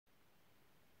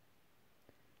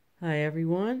Hi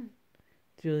everyone,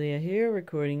 Julia here,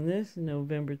 recording this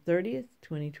November 30th,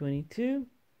 2022.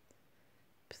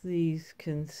 Please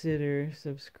consider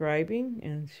subscribing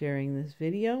and sharing this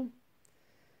video.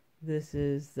 This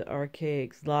is the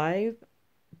Archaix live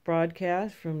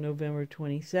broadcast from November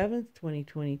 27th,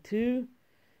 2022,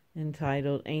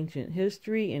 entitled Ancient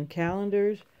History and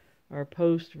Calendars are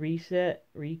Post-Reset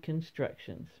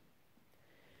Reconstructions.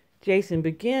 Jason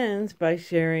begins by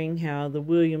sharing how the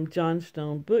William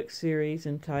Johnstone book series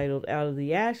entitled Out of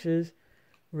the Ashes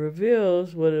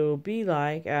reveals what it will be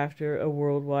like after a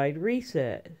worldwide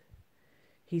reset.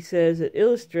 He says it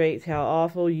illustrates how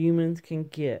awful humans can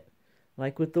get.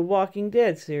 Like with the Walking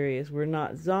Dead series, where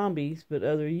not zombies but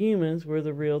other humans were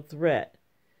the real threat.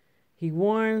 He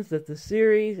warns that the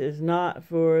series is not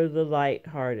for the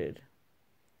light-hearted.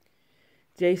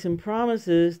 Jason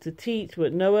promises to teach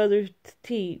what no others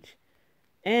teach,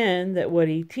 and that what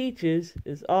he teaches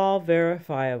is all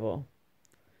verifiable.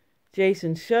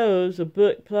 Jason shows a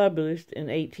book published in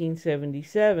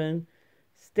 1877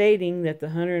 stating that the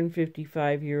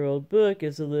 155-year-old book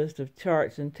is a list of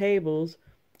charts and tables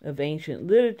of ancient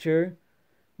literature,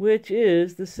 which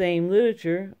is the same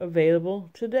literature available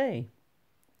today.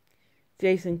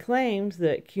 Jason claims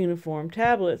that cuneiform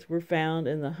tablets were found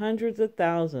in the hundreds of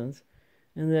thousands,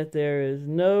 and that there is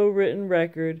no written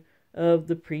record of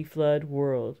the pre-flood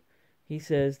world. He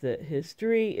says that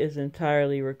history is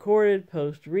entirely recorded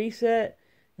post-reset,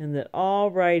 and that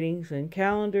all writings and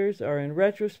calendars are in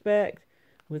retrospect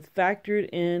with factored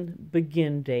in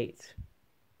begin dates.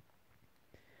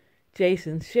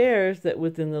 Jason shares that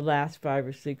within the last 5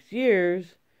 or 6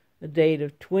 years, a date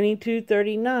of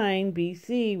 2239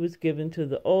 BC was given to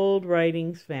the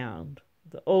oldest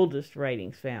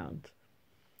writings found.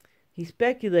 He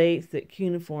speculates that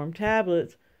cuneiform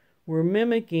tablets were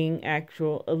mimicking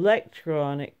actual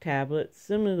electronic tablets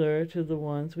similar to the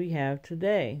ones we have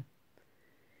today.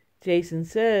 Jason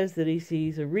says that he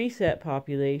sees a reset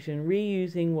population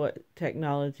reusing what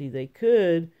technology they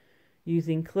could,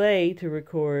 using clay to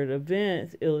record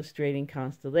events illustrating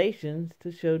constellations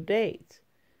to show dates.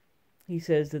 He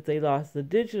says that they lost the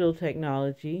digital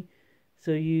technology,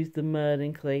 so used the mud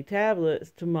and clay tablets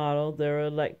to model their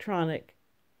electronic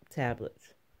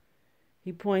tablets.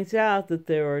 He points out that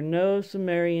there are no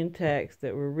Sumerian texts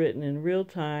that were written in real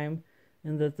time,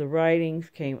 and that the writings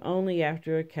came only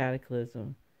after a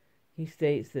cataclysm. He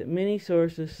states that many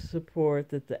sources support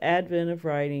that the advent of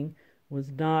writing was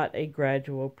not a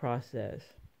gradual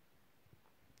process.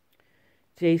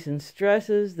 Jason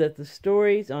stresses that the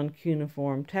stories on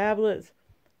cuneiform tablets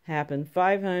happened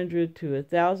 500 to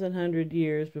 1,000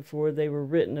 years before they were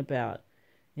written about,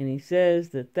 and he says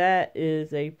that that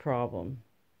is a problem.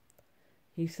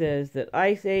 He says that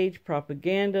Ice Age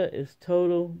propaganda is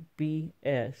total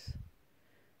BS.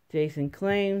 Jason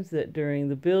claims that during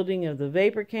the building of the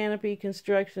vapor canopy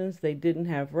constructions, they didn't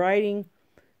have writing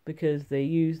because they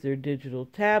used their digital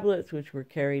tablets, which were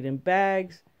carried in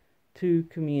bags, to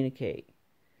communicate.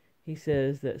 He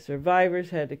says that survivors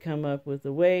had to come up with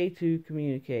a way to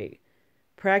communicate,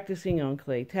 practicing on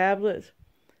clay tablets,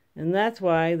 and that's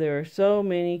why there are so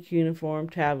many cuneiform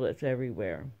tablets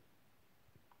everywhere.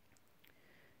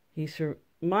 He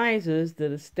surmises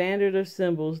that a standard of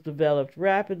symbols developed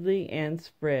rapidly and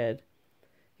spread.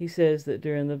 He says that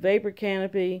during the vapor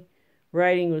canopy,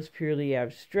 writing was purely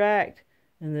abstract,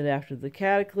 and that after the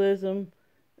cataclysm,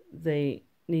 they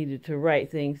needed to write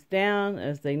things down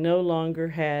as they no longer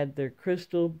had their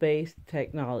crystal-based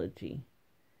technology.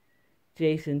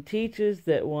 Jason teaches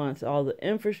that once all the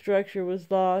infrastructure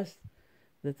was lost,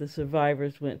 that the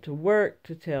survivors went to work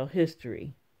to tell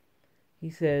history. He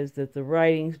says that the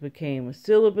writings became a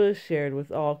syllabus shared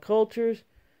with all cultures,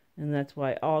 and that's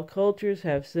why all cultures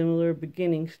have similar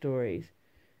beginning stories,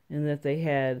 and that they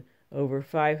had over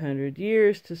 500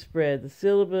 years to spread the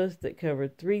syllabus that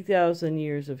covered 3,000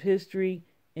 years of history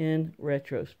in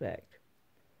retrospect.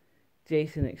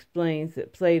 Jason explains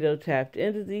that Plato tapped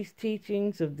into these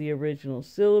teachings of the original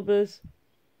syllabus,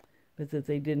 but that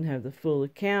they didn't have the full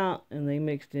account, and they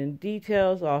mixed in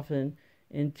details, often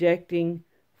injecting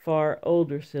far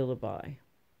older syllabi.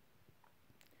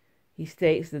 He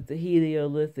states that the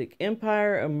Heliolythic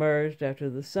Empire emerged after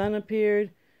the sun appeared,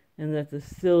 and that the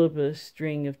syllabus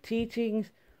string of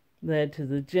teachings led to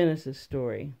the Genesis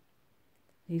story.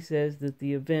 He says that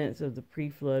the events of the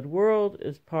pre-flood world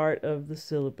is part of the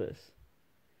syllabus.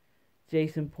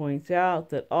 Jason points out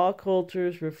that all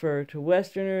cultures refer to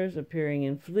Westerners appearing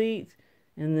in fleets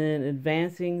and then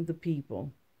advancing the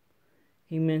people.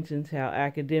 He mentions how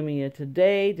academia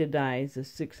today denies the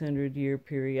 600-year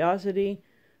periodicity,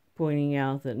 pointing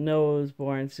out that Noah was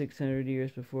born 600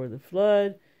 years before the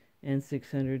flood, and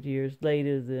 600 years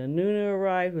later the Nuna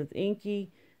arrived with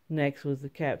Enki. Next was the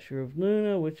capture of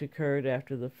Luna, which occurred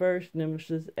after the first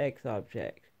Nemesis X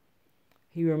object.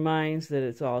 He reminds that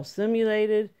it's all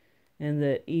simulated and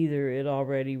that either it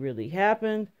already really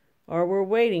happened or we're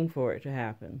waiting for it to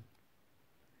happen.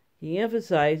 He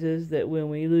emphasizes that when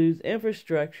we lose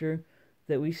infrastructure,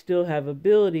 that we still have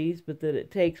abilities, but that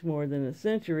it takes more than a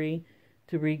century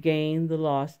to regain the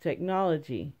lost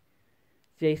technology.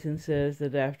 Jason says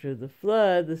that after the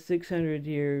flood, the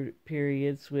 600-year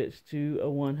period switched to a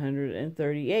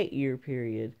 138-year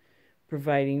period,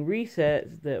 providing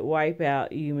resets that wipe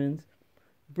out humans,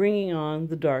 bringing on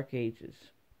the Dark Ages.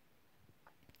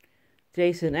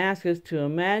 Jason asks us to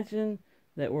imagine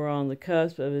that we're on the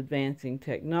cusp of advancing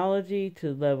technology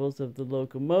to levels of the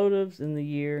locomotives in the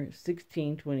year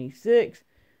 1626,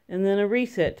 and then a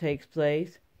reset takes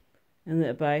place, and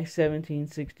that by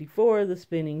 1764 the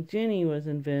spinning jenny was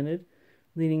invented,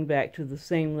 leading back to the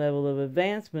same level of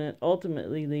advancement,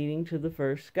 ultimately leading to the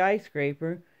first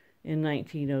skyscraper in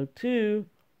 1902,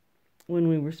 when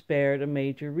we were spared a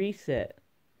major reset.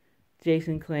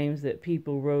 Jason claims that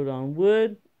people wrote on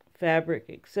wood, fabric,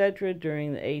 etc.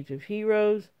 during the Age of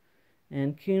Heroes,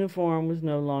 and cuneiform was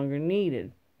no longer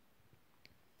needed.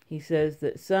 He says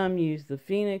that some used the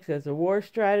phoenix as a war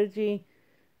strategy,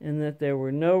 and that there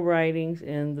were no writings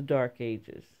in the Dark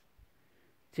Ages.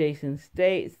 Jason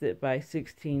states that by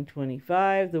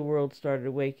 1625 the world started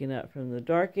waking up from the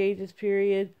Dark Ages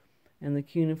period, and the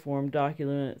cuneiform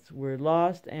documents were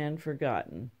lost and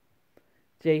forgotten.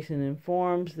 Jason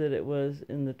informs that it was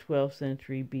in the 12th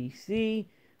century BC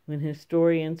when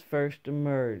historians first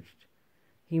emerged.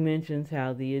 He mentions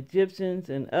how the Egyptians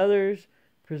and others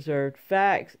preserved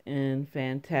facts in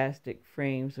fantastic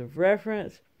frames of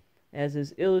reference, as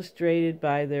is illustrated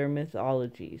by their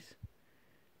mythologies.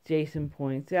 Jason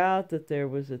points out that there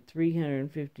was a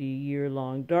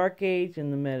 350-year-long Dark Age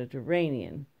in the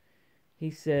Mediterranean.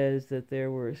 He says that there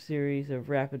were a series of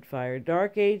rapid-fire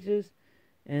Dark Ages,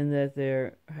 and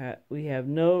that we have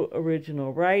no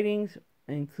original writings,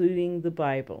 including the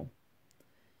Bible.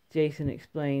 Jason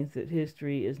explains that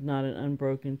history is not an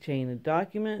unbroken chain of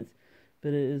documents,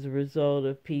 but it is a result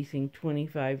of piecing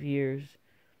 25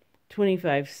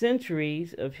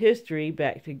 centuries of history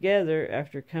back together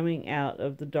after coming out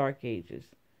of the Dark Ages.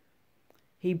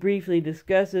 He briefly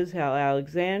discusses how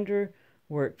Alexander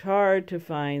worked hard to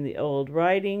find the old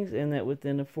writings, and that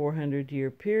within a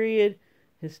 400-year period,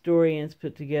 historians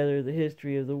put together the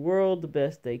history of the world the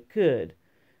best they could.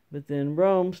 But then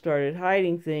Rome started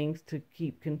hiding things to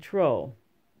keep control.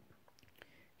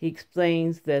 He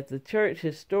explains that the church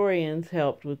historians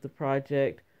helped with the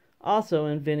project, also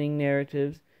inventing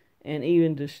narratives and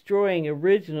even destroying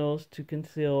originals to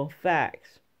conceal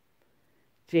facts.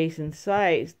 Jason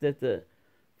cites that the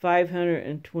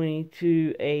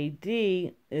 522 AD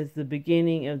is the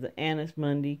beginning of the Annus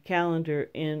Mundi calendar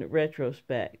in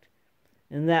retrospect,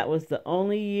 and that was the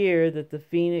only year that the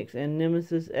Phoenix and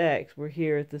Nemesis X were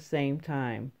here at the same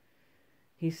time.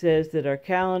 He says that our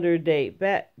calendar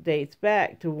dates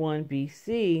back to 1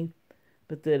 BC,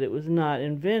 but that it was not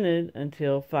invented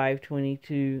until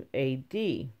 522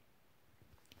 AD.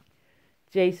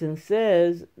 Jason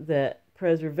says that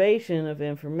preservation of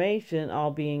information, all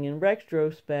being in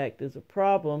retrospect, is a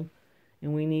problem,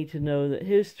 and we need to know that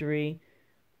history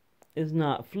is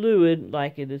not fluid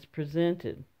like it is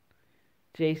presented.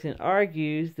 Jason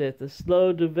argues that the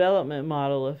slow development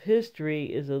model of history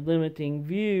is a limiting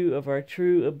view of our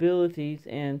true abilities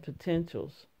and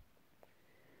potentials.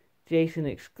 Jason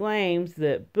exclaims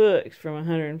that books from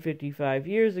 155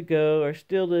 years ago are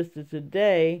still listed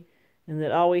today, and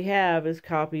that all we have is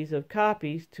copies of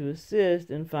copies to assist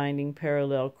in finding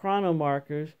parallel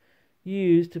chronomarkers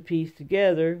used to piece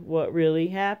together what really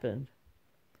happened.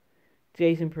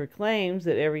 Jason proclaims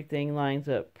that everything lines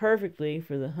up perfectly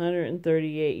for the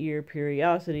 138-year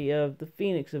periodicity of the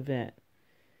Phoenix event.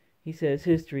 He says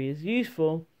history is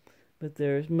useful, but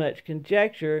there is much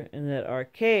conjecture, and that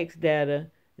Archaix data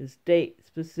is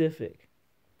date-specific.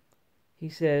 He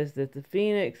says that the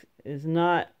Phoenix is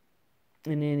not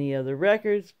in any other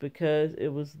records because it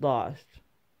was lost.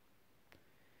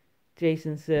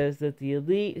 Jason says that the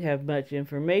elite have much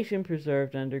information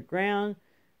preserved underground,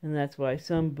 and that's why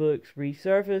some books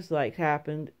resurface like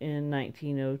happened in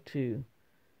 1902.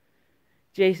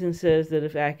 Jason says that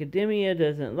if academia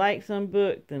doesn't like some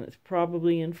book, then it's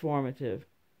probably informative,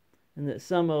 and that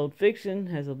some old fiction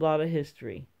has a lot of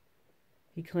history.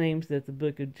 He claims that the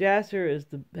Book of Jasher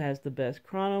has the best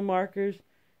chronomarkers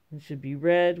and should be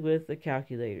read with a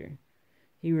calculator.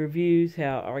 He reviews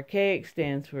how Archaix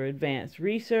stands for Advanced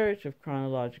Research of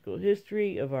Chronological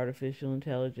History of Artificial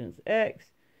Intelligence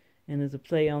X, and is a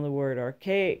play on the word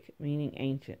archaic, meaning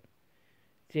ancient.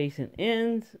 Jason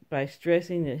ends by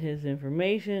stressing that his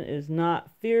information is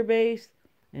not fear-based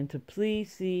and to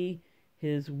please see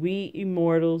his We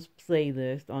Immortals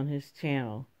playlist on his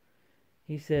channel.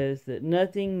 He says that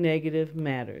nothing negative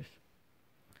matters.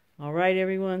 All right,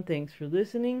 everyone, thanks for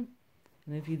listening.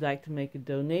 And if you'd like to make a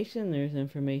donation, there's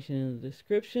information in the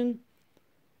description.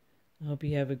 I hope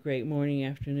you have a great morning,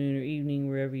 afternoon, or evening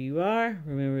wherever you are.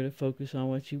 Remember to focus on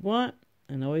what you want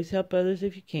and always help others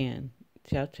if you can.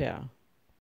 Ciao, ciao.